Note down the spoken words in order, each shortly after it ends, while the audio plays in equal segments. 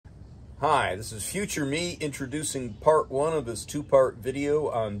Hi, this is future me introducing part one of this two-part video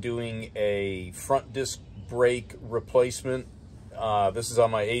on doing a front disc brake replacement. This is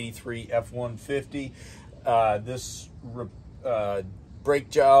on my 83 F150. This brake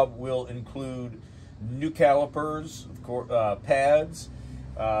job will include new calipers, of course, pads,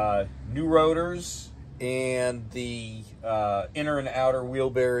 new rotors, and the inner and outer wheel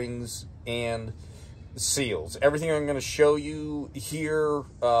bearings and seals. Everything I'm going to show you here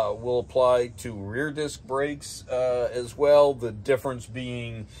will apply to rear disc brakes as well. The difference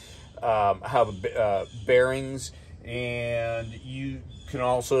being how the bearings, and you can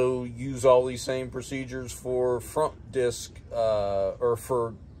also use all these same procedures for front disc or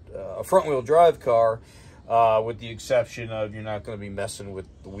for a front wheel drive car, with the exception of you're not going to be messing with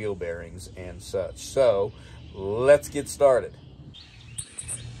the wheel bearings and such. So let's get started.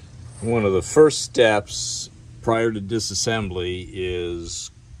 One of the first steps prior to disassembly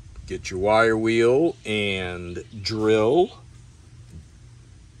is get your wire wheel and drill.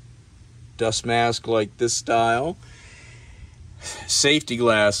 Dust mask like this style. Safety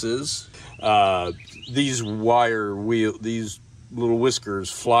glasses. These these little whiskers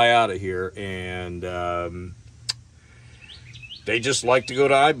fly out of here, and they just like to go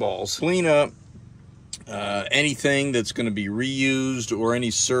to eyeballs. Clean up anything that's going to be reused or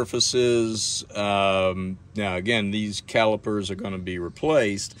any surfaces. Now again, these calipers are going to be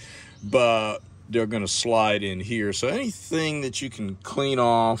replaced, but they're going to slide in here. So anything that you can clean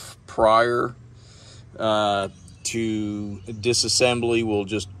off prior to disassembly will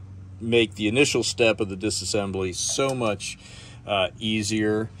just make the initial step of the disassembly so much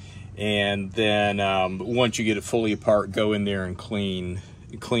easier. And then once you get it fully apart, go in there and clean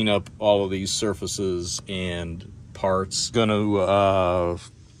up all of these surfaces and parts. Gonna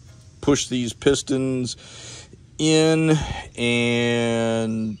push these pistons in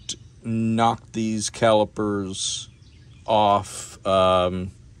and knock these calipers off.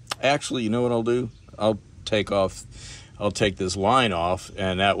 Actually, you know what I'll do? I'll take this line off,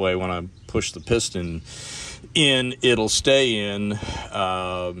 and that way when I push the piston in, it'll stay in.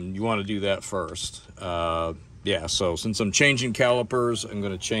 You want to do that first. Yeah, so since I'm changing calipers, I'm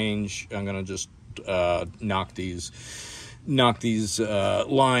gonna just knock these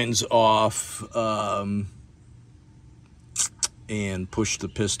lines off and push the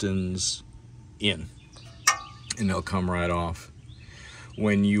pistons in, and they'll come right off.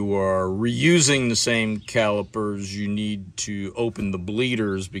 When you are reusing the same calipers, you need to open the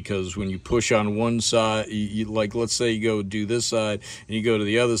bleeders, because when you push on one side, like let's say you go do this side and you go to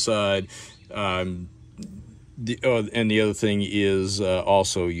the other side, and the other thing is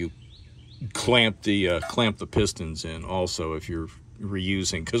also you clamp the pistons in also if you're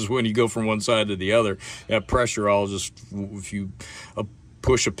reusing, because when you go from one side to the other, that pressure all just, if you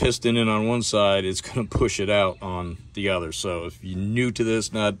push a piston in on one side, it's going to push it out on the other. So if you're new to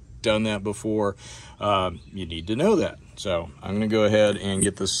this, not done that before, you need to know that. So I'm going to go ahead and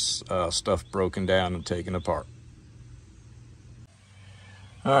get this stuff broken down and taken apart.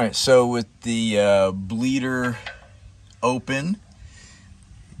 All right, so with the bleeder open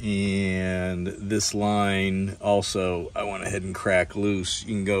and this line also I went ahead and crack loose,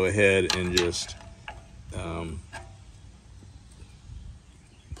 you can go ahead and just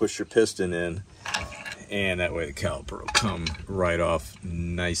push your piston in, and that way the caliper will come right off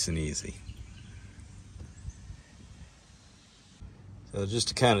nice and easy. So just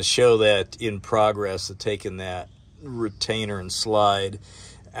to kind of show that in progress of taking that retainer and slide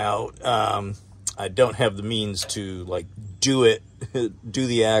out, I don't have the means to like do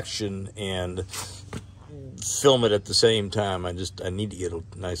the action and film it at the same time. I need to get a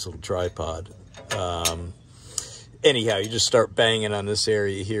nice little tripod. Anyhow, you just start banging on this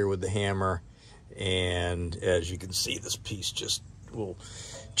area here with the hammer, and as you can see, this piece just will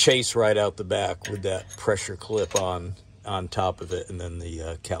chase right out the back with that pressure clip on top of it, and then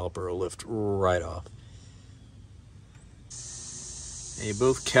the caliper will lift right off. Okay,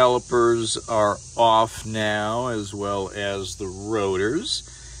 both calipers are off now, as well as the rotors.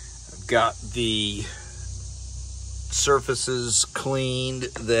 I've got the surfaces cleaned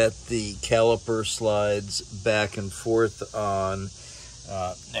that the caliper slides back and forth on.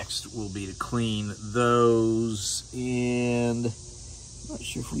 Next will be to clean those, and I'm not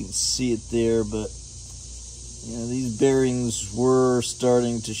sure if we can see it there, but yeah, these bearings were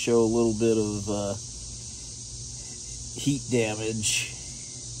starting to show a little bit of heat damage.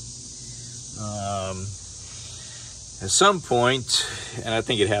 At some point, and I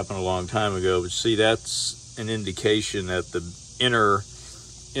think it happened a long time ago, but see, that's an indication that the inner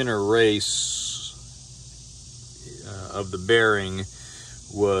race of the bearing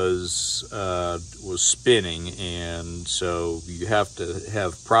was spinning, and so you have to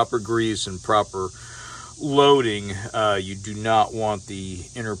have proper grease and proper loading. You do not want the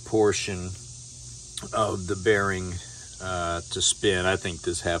inner portion of the bearing to spin. I think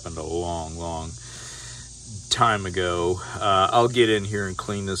this happened a long time ago. I'll get in here and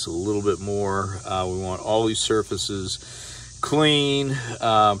clean this a little bit more. We want all these surfaces clean,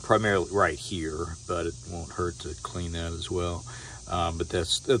 primarily right here, but it won't hurt to clean that as well. But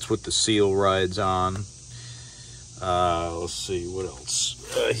that's what the seal rides on. Let's see what else.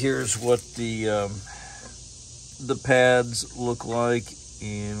 Here's what the pads look like,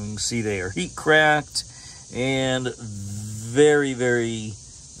 and we can see they are heat cracked and very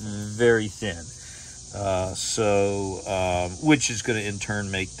thin. Which is going to in turn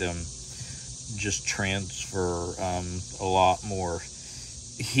make them just transfer a lot more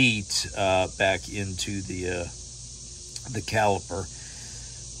heat back into the caliper,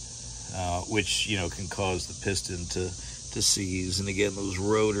 which, you know, can cause the piston to seize. And again, those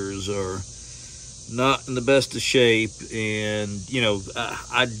rotors are not in the best of shape, and you know,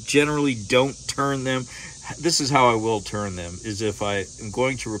 I generally don't turn them. This is how I will turn them, is if I am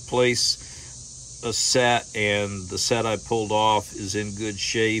going to replace a set and the set I pulled off is in good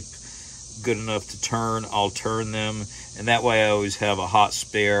shape, good enough to turn, I'll turn them, and that way I always have a hot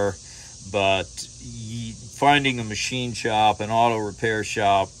spare. But finding a machine shop, an auto repair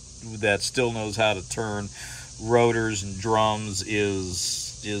shop that still knows how to turn rotors and drums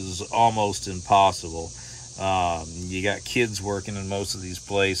is almost impossible. You got kids working in most of these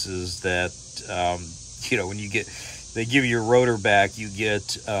places that you know, when they give you a rotor back, you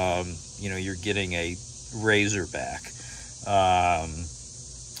get you know, you're getting a razor back,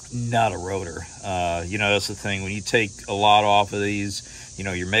 not a rotor. You know, that's the thing. When you take a lot off of these, you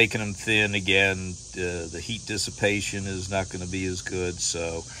know, you're making them thin again. The heat dissipation is not going to be as good.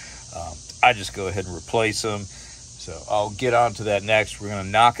 So I just go ahead and replace them. So I'll get on to that next. We're going to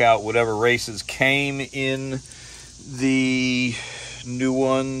knock out whatever races came in the new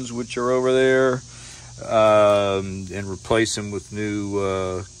ones, which are over there, and replace them with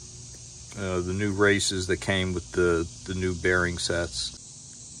new the new races that came with the new bearing sets.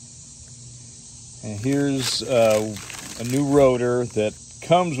 And here's a new rotor that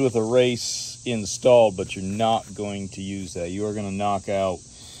comes with a race installed, but you're not going to use that. You are going to knock out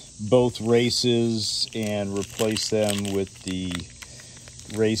both races and replace them with the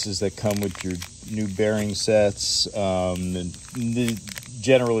races that come with your new bearing sets,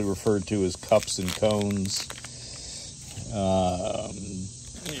 generally referred to as cups and cones.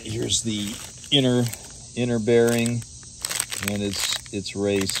 Here's the inner bearing and its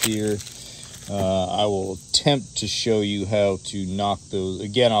race here. I will attempt to show you how to knock those.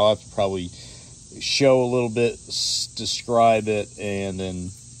 Again, I'll have to probably show a little bit, describe it, and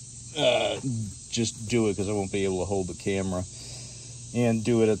then just do it, because I won't be able to hold the camera and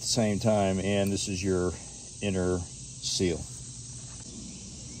do it at the same time. And this is your inner seal.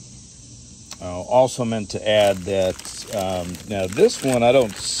 Also meant to add that now this one, I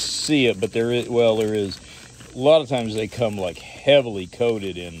don't see it, but there is a lot of times they come like heavily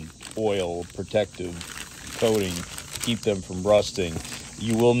coated in oil, protective coating to keep them from rusting.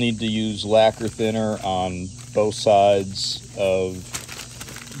 You will need to use lacquer thinner on both sides of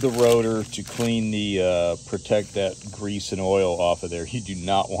the rotor to clean the protect that grease and oil off of there. You do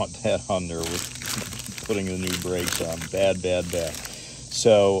not want that on there with putting the new brakes on. Bad.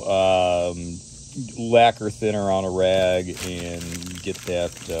 So lacquer thinner on a rag and get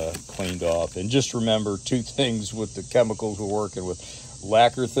that cleaned off. And just remember two things with the chemicals we're working with.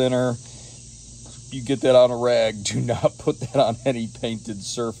 Lacquer thinner, you get that on a rag, do not put that on any painted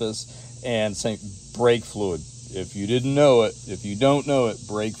surface. And same, brake fluid. If you didn't know it, if you don't know it,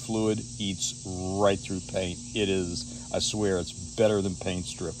 brake fluid eats right through paint. It is, I swear, it's better than paint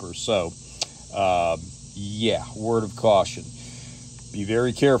stripper. So yeah, word of caution. Be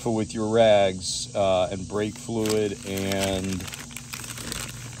very careful with your rags and brake fluid and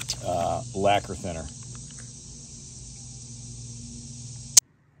lacquer thinner.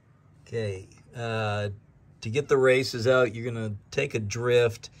 Okay, to get the races out, you're going to take a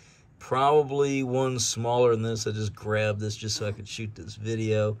drift, probably one smaller than this. I just grabbed this just so I could shoot this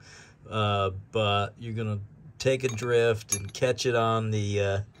video. But you're going to take a drift and catch it on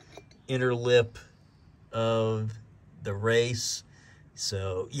the inner lip of the race.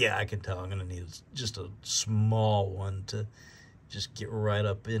 So, yeah, I can tell I'm going to need just a small one to just get right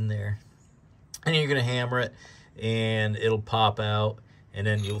up in there. And you're going to hammer it, and it'll pop out. And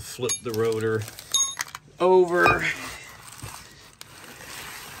then you'll flip the rotor over.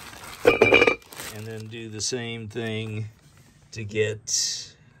 And then do the same thing to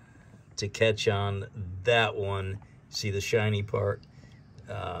catch on that one. See the shiny part?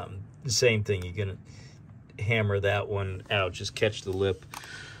 The same thing, you're gonna hammer that one out, just catch the lip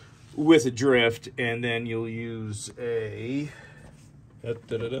with a drift, and then you'll use a, I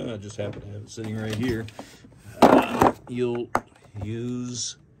just happen to have it sitting right here. You'll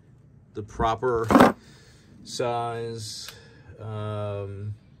use the proper size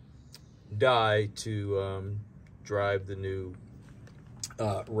die to drive the new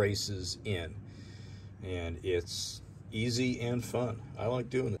races in, and it's easy and fun. I like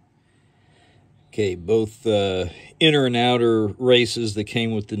doing it. Okay, both inner and outer races that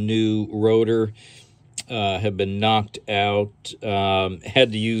came with the new rotor have been knocked out.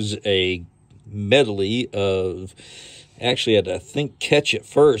 Had to use a medley of, actually had to, I think, catch it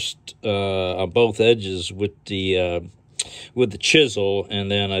first on both edges with the chisel,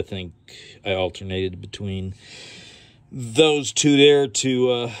 and then I think I alternated between those two there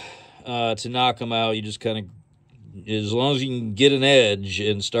to knock them out. You just kind of, as long as you can get an edge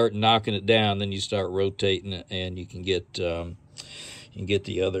and start knocking it down, then you start rotating it, and you can get the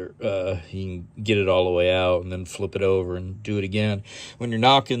other, you can get it all the way out, and then flip it over and do it again. When you're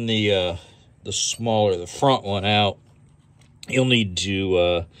knocking the front one out, you'll need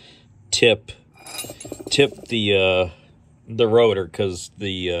to tip the rotor, because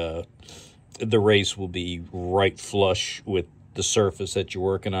the race will be right flush with the surface that you're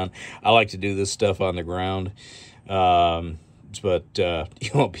working on. I like to do this stuff on the ground. But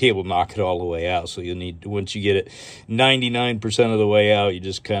you won't be able to knock it all the way out. So you'll need, once you get it 99% of the way out, you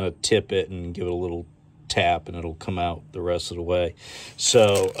just kind of tip it and give it a little tap, and it'll come out the rest of the way.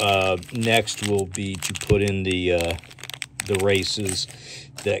 So next will be to put in the races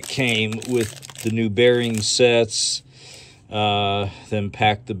that came with the new bearing sets. Then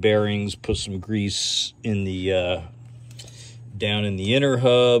pack the bearings, put some grease in the down in the inner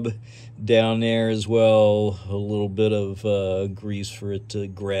hub. Down there as well, a little bit of grease for it to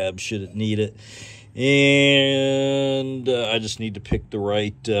grab should it need it. And I just need to pick the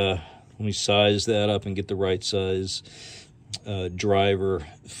right, let me size that up and get the right size driver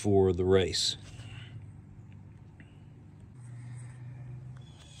for the race.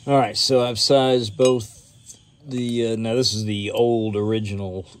 All right, so I've sized both the, now this is the old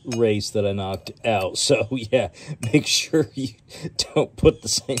original race that I knocked out, so yeah, make sure you don't put the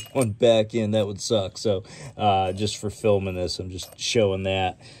same one back in. That would suck. So just for filming this, I'm just showing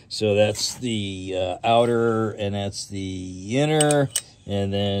that. So that's the outer, and that's the inner,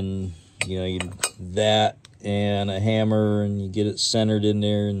 and then that and a hammer, and you get it centered in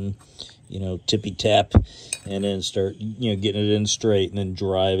there, and tippy tap, and then start getting it in straight, and then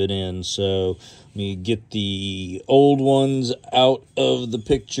drive it in. So you get the old ones out of the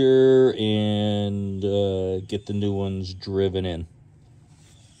picture and get the new ones driven in.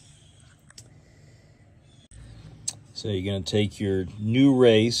 So you're going to take your new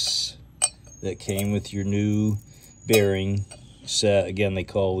race that came with your new bearing set. Again, they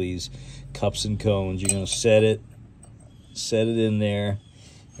call these cups and cones. You're going to set it in there,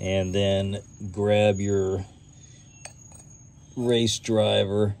 and then grab your race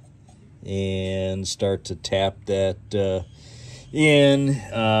driver and start to tap that in.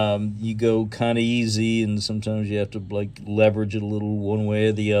 You go kind of easy, and sometimes you have to leverage it a little one way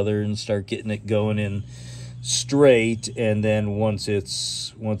or the other and start getting it going in straight. And then once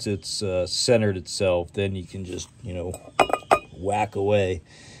it's centered itself, then you can just whack away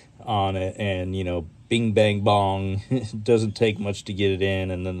on it, and bing bang bong. It doesn't take much to get it in,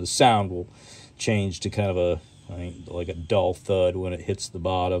 and then the sound will change to kind of like a dull thud when it hits the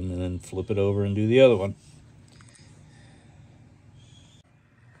bottom, and then flip it over and do the other one.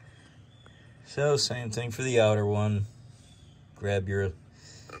 So same thing for the outer one.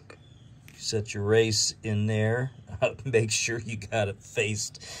 Set your race in there. Make sure you got it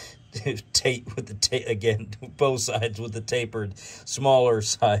faced tape with the again, both sides with the tapered smaller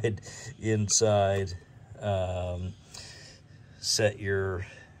side inside. Set your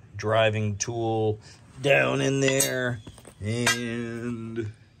driving tool down in there,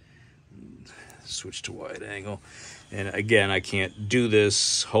 and switch to wide angle. And again, I can't do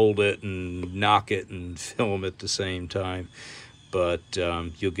this, hold it and knock it and film at the same time, but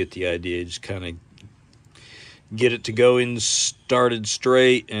you'll get the idea. Just kind of get it to go in started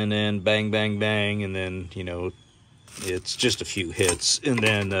straight, and then bang bang bang, and then it's just a few hits, and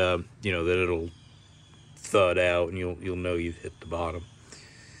then then it'll thud out, and you'll know you've hit the bottom.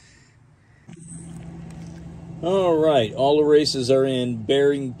 All right, all the races are in.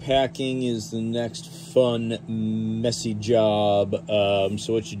 Bearing packing is the next fun, messy job.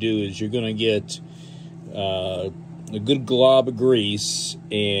 So what you do is you're going to get a good glob of grease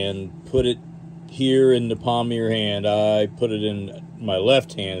and put it here in the palm of your hand. I put it in my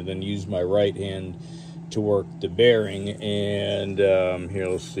left hand and then use my right hand to work the bearing. And here,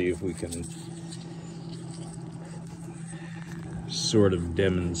 let's see if we can sort of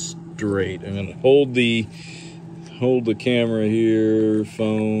demonstrate. I'm gonna hold the camera here,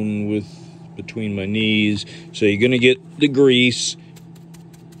 phone with between my knees. So you're gonna get the grease,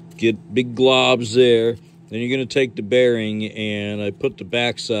 get big globs there. Then you're gonna take the bearing, and I put the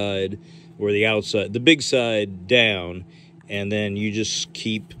back side or the outside, the big side down, and then you just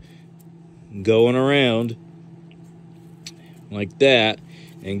keep going around like that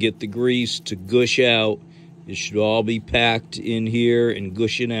and get the grease to gush out. It should all be packed in here and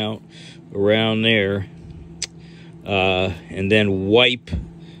gushing out around there. And then wipe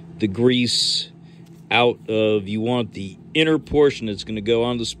the grease out of, you want the inner portion that's going to go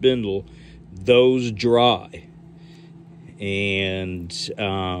on the spindle, those dry. And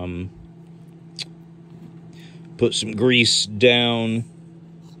put some grease down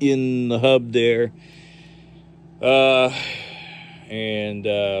in the hub there. You're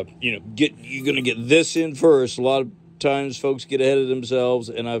gonna get this in first. A lot of times folks get ahead of themselves,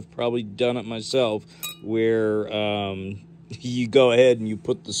 and I've probably done it myself, where you go ahead and you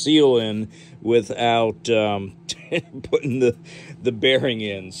put the seal in without putting the bearing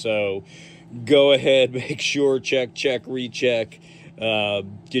in. So go ahead, make sure, check, recheck,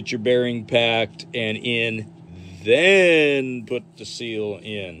 get your bearing packed and in, then put the seal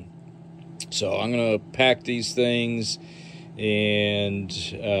in. So I'm gonna pack these things. And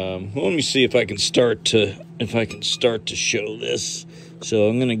let me see if I can start to show this. So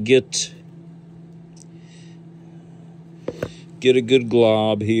I'm gonna get a good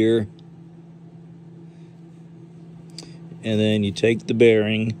glob here, and then you take the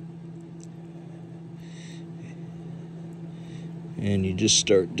bearing and you just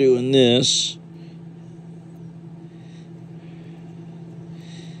start doing this.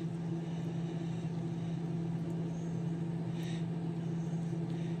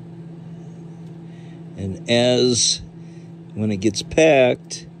 And when it gets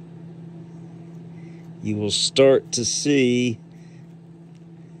packed, you will start to see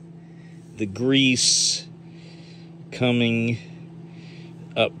the grease coming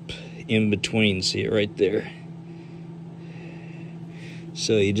up in between. See it right there?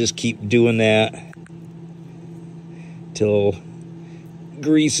 So you just keep doing that till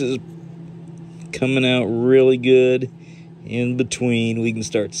grease is coming out really good in between. We can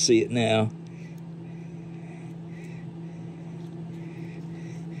start to see it now.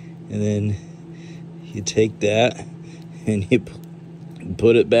 And then you take that and you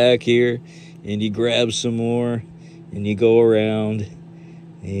put it back here, and you grab some more, and you go around,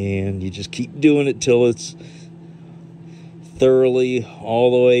 and you just keep doing it till it's thoroughly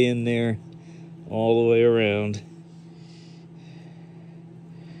all the way in there, all the way around.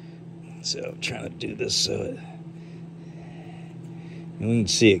 So I'm trying to do this so we can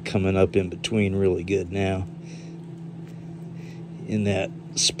see it coming up in between really good now, in that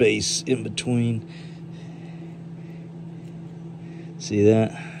space in between. See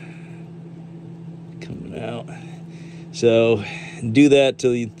that coming out? So do that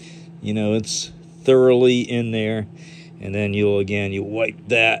till you know it's thoroughly in there, and then you wipe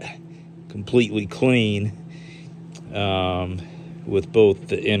that completely clean with both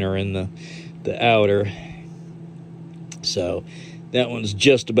the inner and the outer. So that one's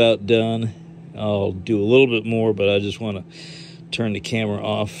just about done. I'll do a little bit more, but I just want to turn the camera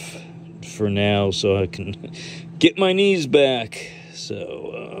off for now so I can get my knees back.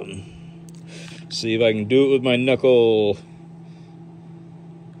 So see if I can do it with my knuckle.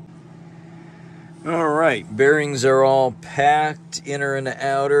 All right, bearings are all packed, inner and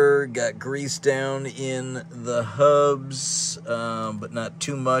outer. Got grease down in the hubs, but not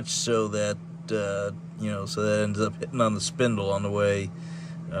too much, so that so that ends up hitting on the spindle on the way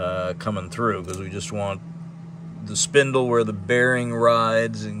coming through, because we just want the spindle where the bearing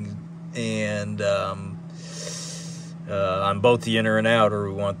rides, and on both the inner and outer,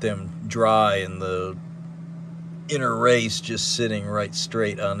 we want them dry, and the inner race just sitting right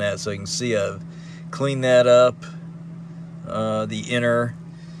straight on that. So you can see I've cleaned that up, the inner,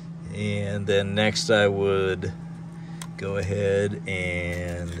 and then next I would go ahead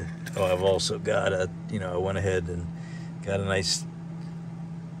and I've also got I went ahead and got a nice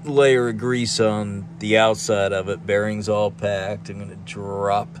layer of grease on the outside of it. Bearings all packed. I'm going to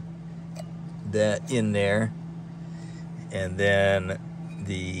drop that in there, and then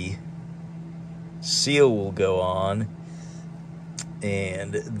the seal will go on,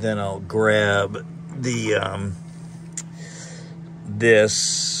 and then I'll grab the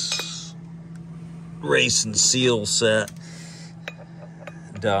this race and seal set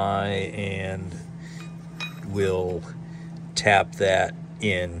die, and we'll tap that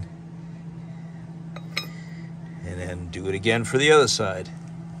in and then do it again for the other side.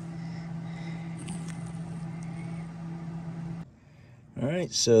 All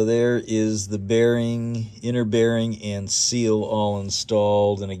right, so there is the bearing, inner bearing and seal all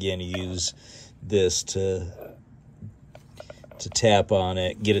installed. And again, you use this to tap on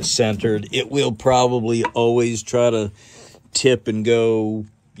it, get it centered. It will probably always try to tip and go,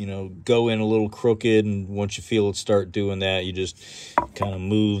 you know, go in a little crooked. And once you feel it start doing that, you just kind of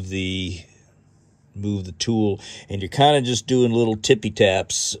move the tool, and you're kind of just doing little tippy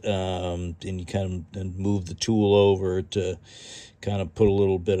taps, and you kind of move the tool over to kind of put a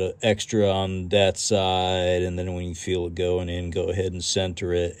little bit of extra on that side, and then when you feel it going in, go ahead and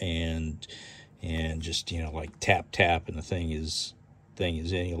center it, and just, you know, like tap, and the thing is in.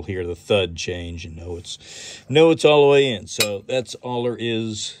 You'll hear the thud change and know it's all the way in. So that's all there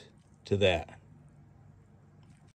is to that.